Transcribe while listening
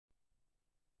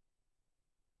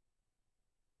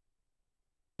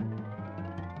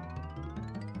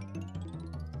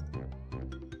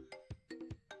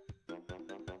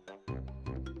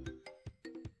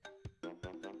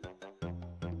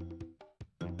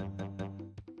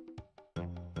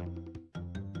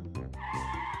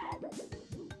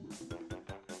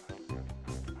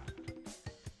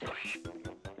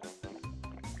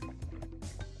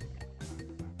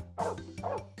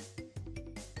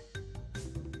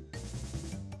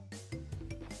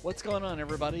What's going on,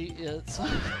 everybody? It's I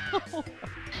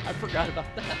forgot about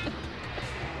that.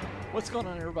 What's going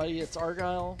on, everybody? It's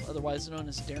Argyle, otherwise known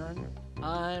as Darren.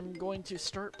 I'm going to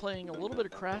start playing a little bit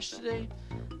of Crash today.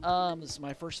 This is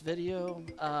my first video.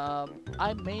 I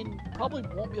probably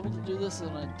won't be able to do this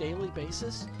on a daily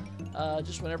basis,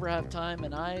 just whenever I have time,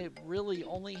 and I really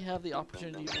only have the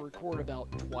opportunity to record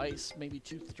about twice, maybe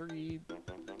two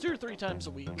or three times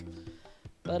a week.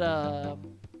 But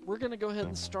we're going to go ahead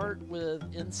and start with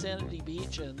Insanity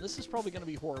Beach, and this is probably going to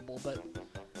be horrible, but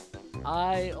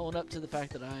I own up to the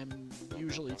fact that I'm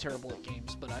usually terrible at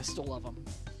games, but I still love them.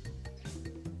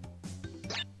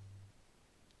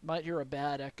 Might hear a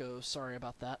bad echo, sorry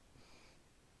about that.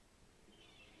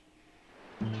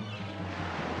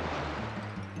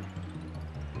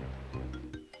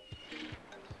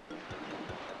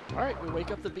 Alright, we wake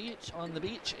up on the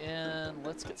beach, and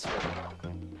let's get started.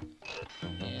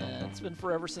 And it's been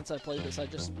forever since I played this. I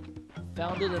just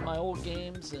found it in my old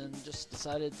games and just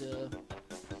decided to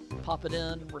pop it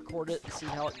in, record it, and see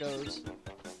how it goes.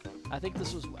 I think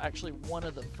this was actually one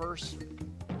of the first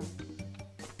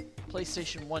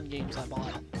PlayStation 1 games I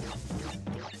bought.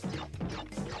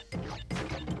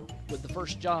 With the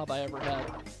first job I ever had.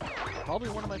 Probably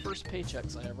one of my first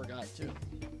paychecks I ever got, too.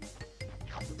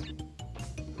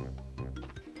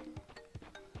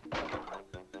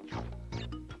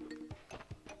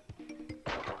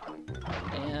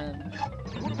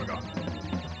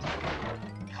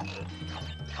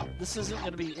 This isn't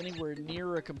going to be anywhere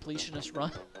near a completionist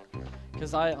run,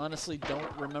 because I honestly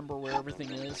don't remember where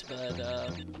everything is, but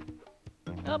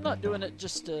I'm not doing it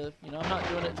just to, I'm not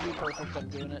doing it to be perfect, I'm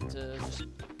doing it to just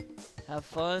have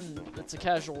fun. It's a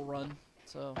casual run,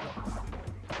 so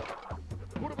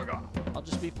I'll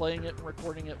just be playing it and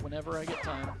recording it whenever I get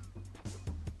time.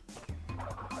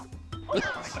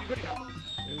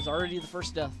 It was already the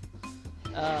first death.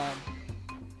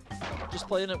 Just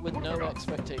playing it with no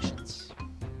expectations.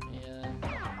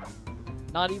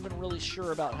 Not even really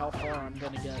sure about how far I'm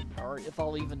going to get, or if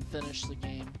I'll even finish the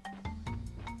game.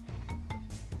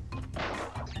 I'm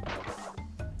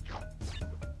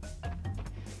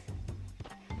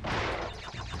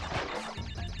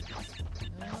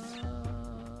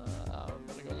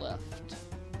going to go left.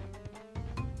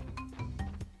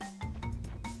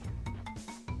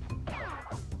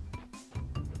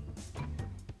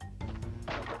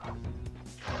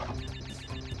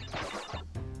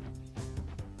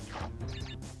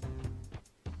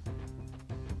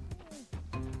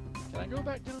 Can I go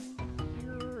back down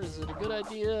here? Is it a good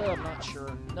idea? I'm not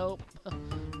sure. Nope.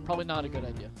 Probably not a good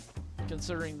idea,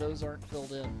 considering those aren't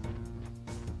filled in.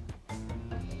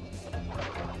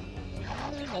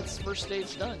 And that's the first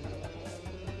stage done.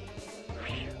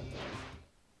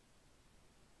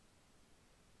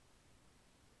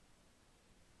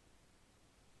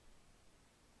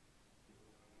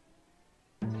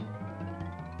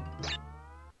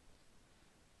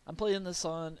 I'm playing this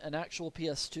on an actual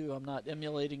PS2. I'm not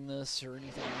emulating this or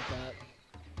anything like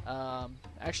that.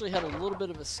 Actually had a little bit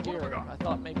of a scare. I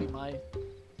thought maybe my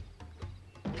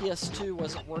PS2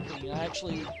 wasn't working.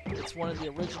 It's one of the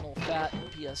original fat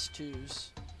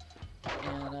PS2s.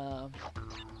 And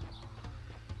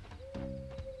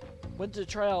went to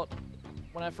try out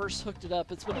when I first hooked it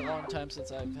up. It's been a long time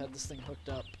since I've had this thing hooked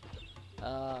up.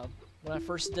 When I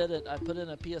first did it, I put in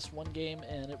a PS1 game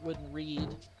and it wouldn't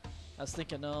read. I was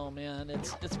thinking, oh man,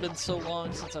 it's been so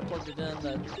long since I plugged it in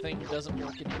that the thing doesn't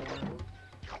work anymore.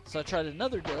 So I tried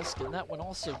another disc, and that one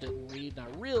also didn't read, and I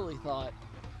really thought,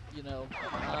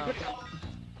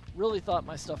 really thought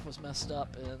my stuff was messed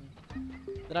up, and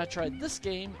then I tried this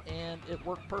game, and it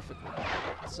worked perfectly.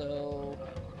 So,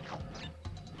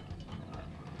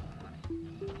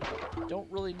 don't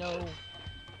really know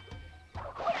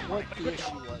what the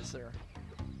issue was there.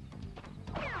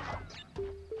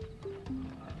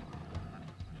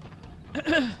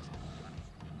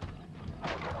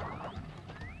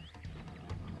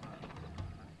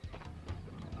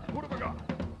 What have I got?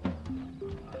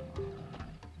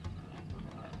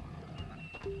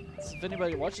 So if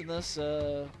anybody watching this,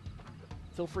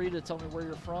 feel free to tell me where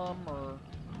you're from or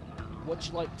what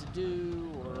you like to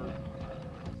do or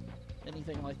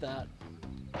anything like that.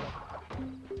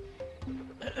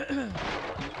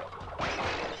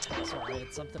 Sorry, I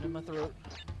had something in my throat.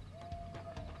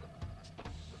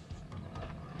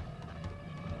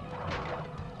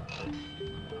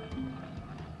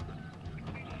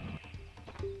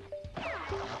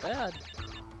 Not bad.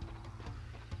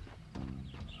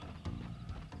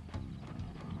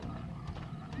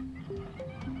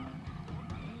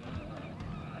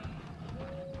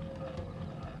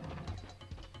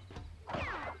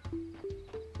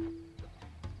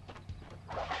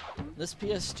 This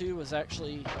PS2 was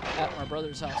actually at my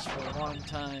brother's house for a long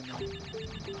time.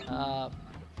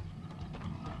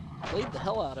 Played the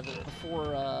hell out of it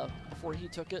before he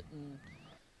took it, and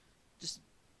just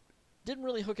didn't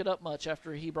really hook it up much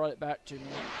after he brought it back to me.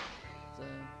 So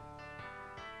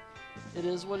it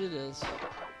is what it is.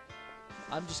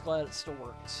 I'm just glad it still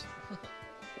works.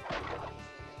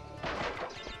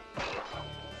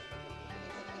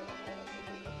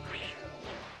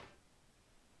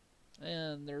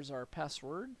 And there's our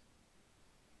password.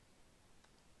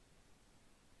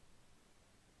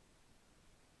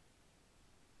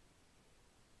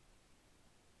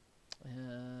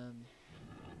 And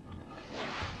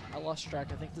I lost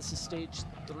track. I think this is stage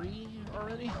 3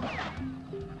 already.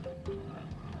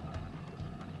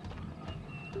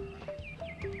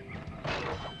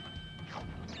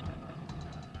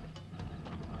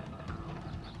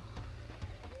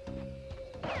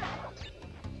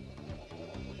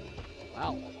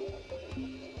 Wow.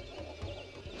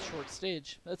 Short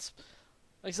stage. That's,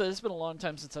 like I said, it's been a long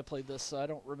time since I played this, so I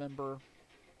don't remember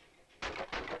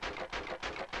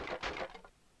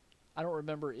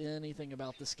anything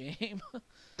about this game.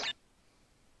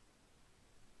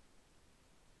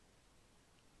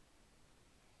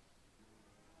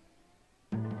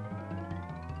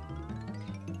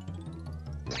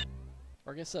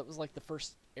 Or I guess that was like the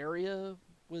first area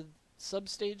with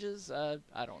sub-stages? I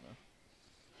don't know.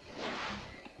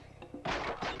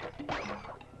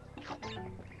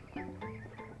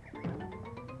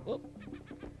 Whoop.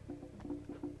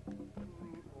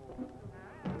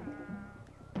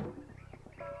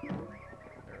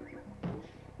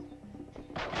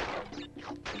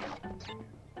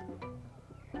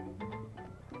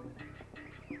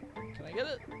 Can I get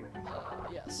it?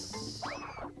 Yes.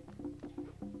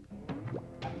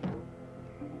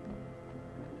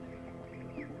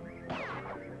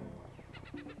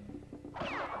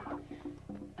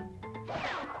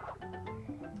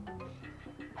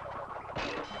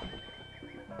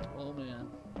 Oh man.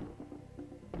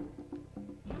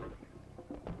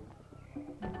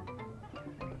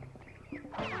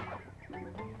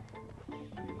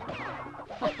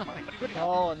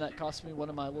 Oh, and that cost me one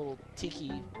of my little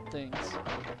tiki things.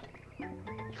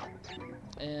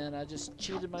 And I just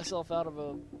cheated myself out of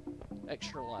a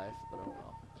extra life, but oh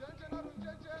well.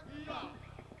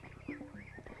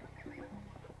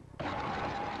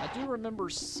 I do remember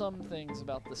some things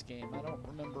about this game. I don't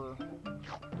remember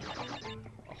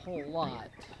a whole lot.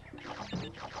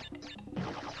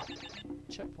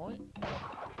 Checkpoint.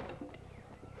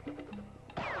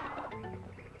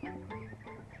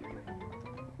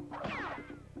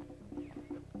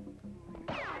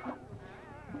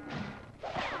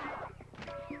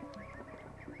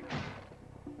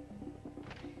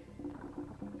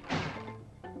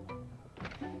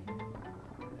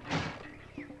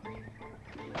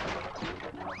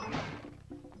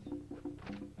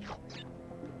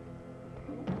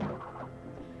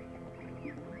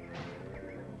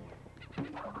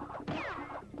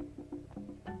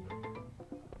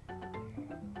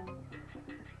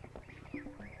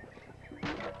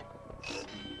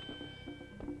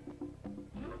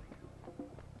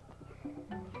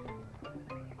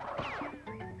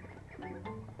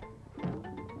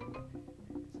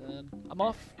 I'm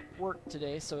off work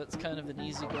today, so it's kind of an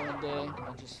easygoing day.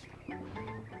 I just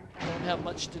don't have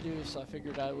much to do, so I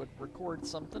figured I would record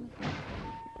something.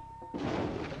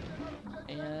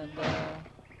 And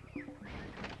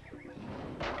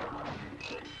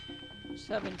just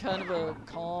having kind of a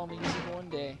calm, easygoing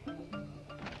day. There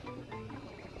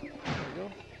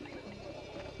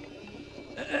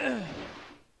we go.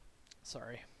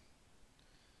 Sorry.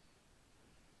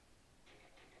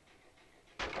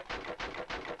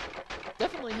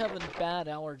 Definitely having bad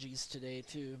allergies today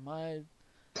too. My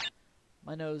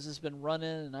nose has been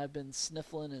running and I've been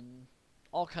sniffling and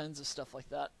all kinds of stuff like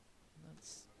that.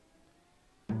 That's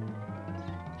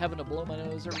having to blow my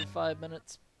nose every 5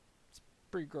 minutes. It's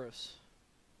pretty gross.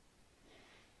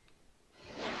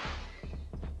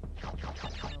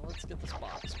 Now let's get this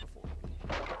box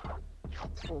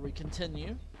before we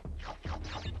continue.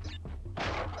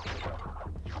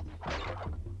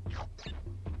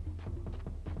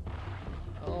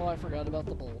 Oh, I forgot about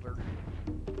the boulder.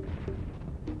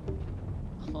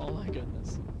 Oh my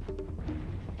goodness.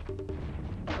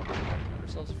 Got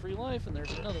ourselves a free life, and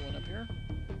there's another one up here.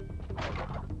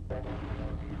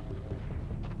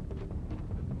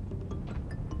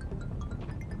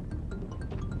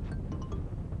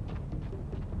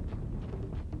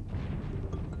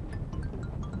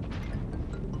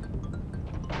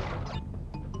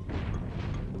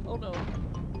 Oh no.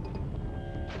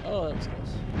 Oh, that was close.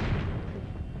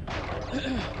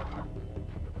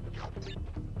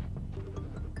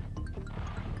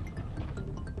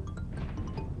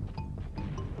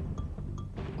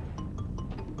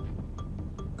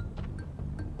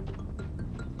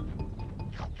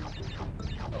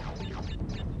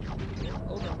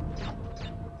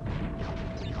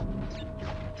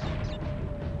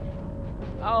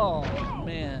 Oh,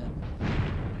 man.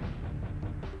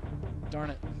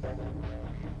 Darn it.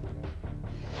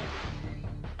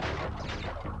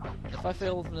 If I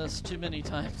fail this too many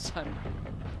times, I'm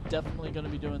definitely going to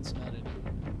be doing some editing.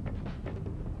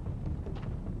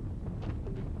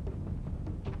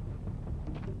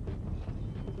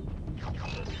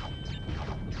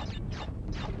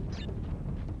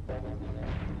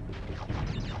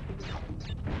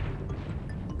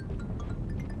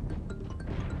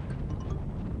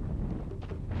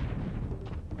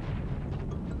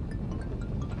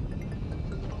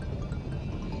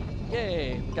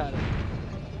 Yay, got it.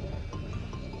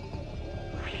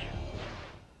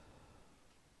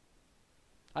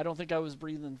 I don't think I was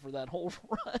breathing for that whole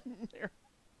run there.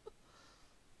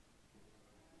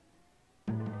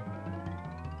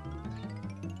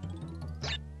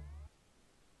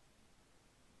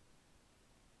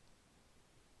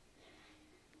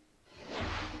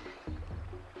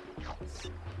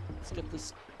 Let's get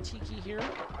this tiki here.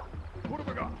 What have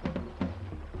I got?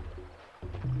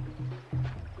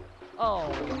 Oh,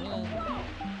 man.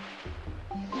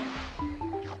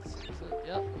 Is it?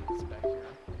 Yep, it's back here.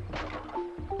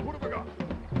 What have I got?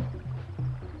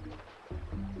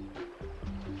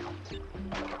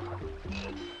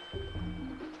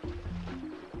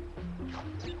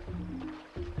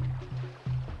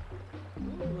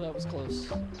 Ooh, that was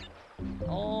close.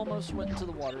 Almost went into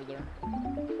the water there.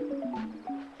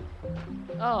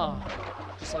 Oh,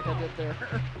 just like I did there.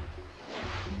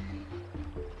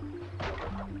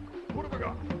 What have I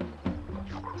got?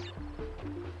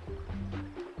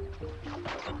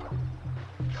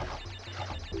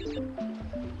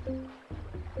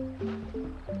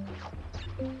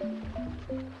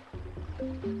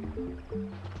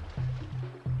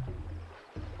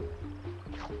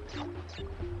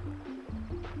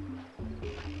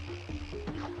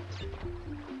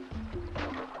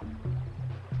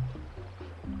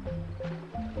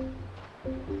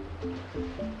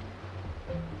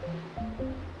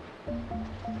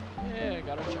 Yeah,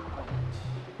 got a checkpoint.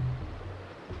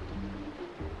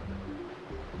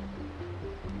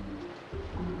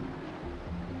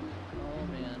 Oh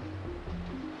man.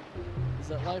 Is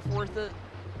that life worth it?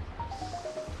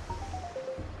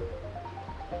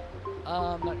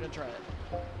 I'm not gonna try it.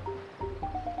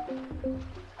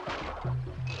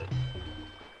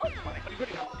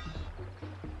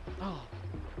 Oh,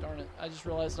 darn it. I just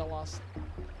realized I lost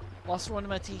one of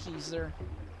my tikis there.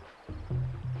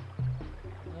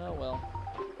 Oh well.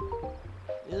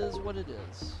 Is what it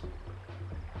is.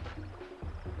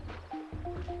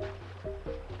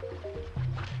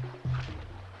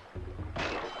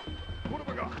 What have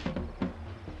I got?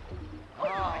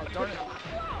 Oh, darn it.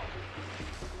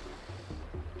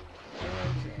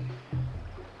 Okay.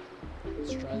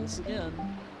 Let's try this again.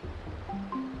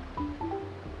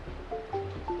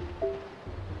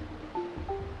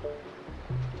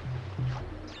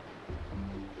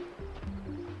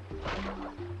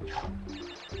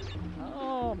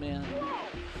 Oh, man.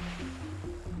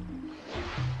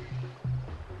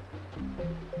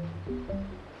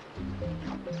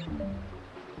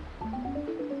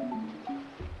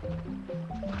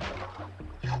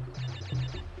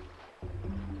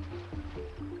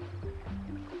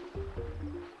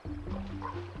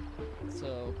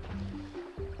 So,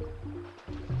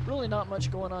 really not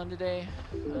much going on today.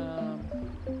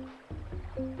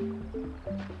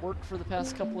 Worked for the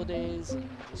past couple of days and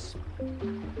just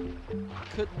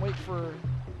couldn't wait for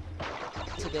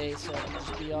today so I can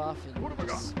just be off and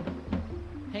just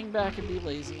hang back and be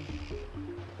lazy.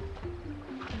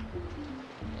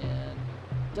 And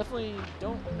definitely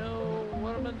don't know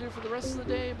what I'm going to do for the rest of the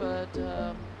day, but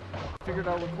figured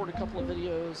I'll record a couple of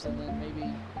videos and then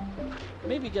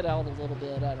maybe get out a little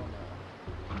bit. I don't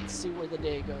know. Let's see where the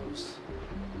day goes.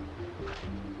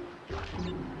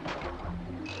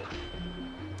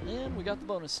 And we got the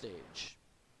bonus stage.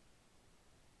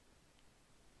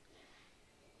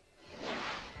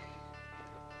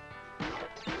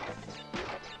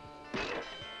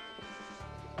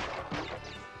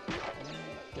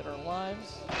 Get our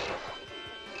lives.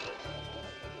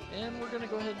 And we're going to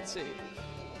go ahead and save.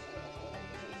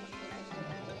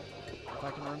 If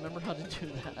I can remember how to do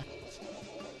that.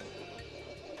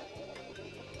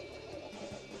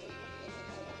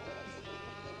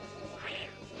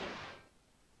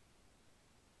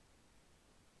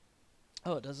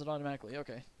 Oh, it does it automatically.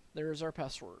 Okay. There's our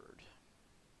password.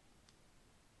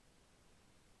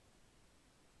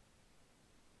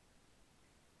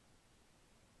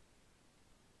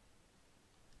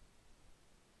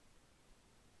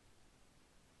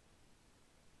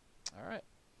 All right.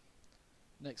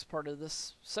 Next part of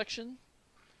this section.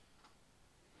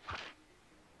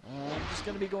 I'm just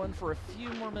going to be going for a few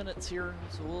more minutes here,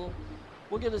 so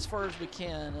we'll get as far as we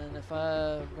can, and if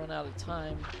I run out of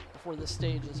time before this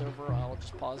stage is over, I'll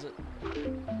just pause it.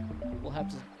 We'll have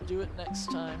to do it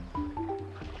next time.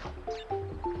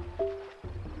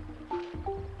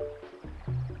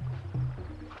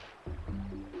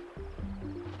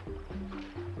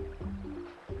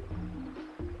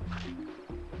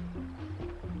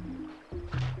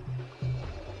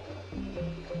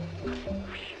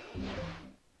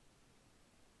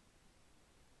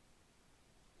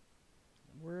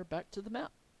 We're back to the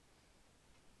map.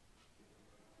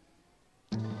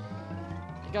 Hey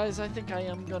guys, I think I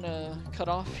am gonna cut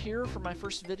off here for my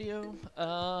first video.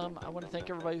 I want to thank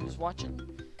everybody who's watching,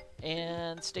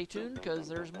 and stay tuned because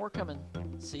there's more coming.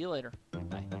 See you later.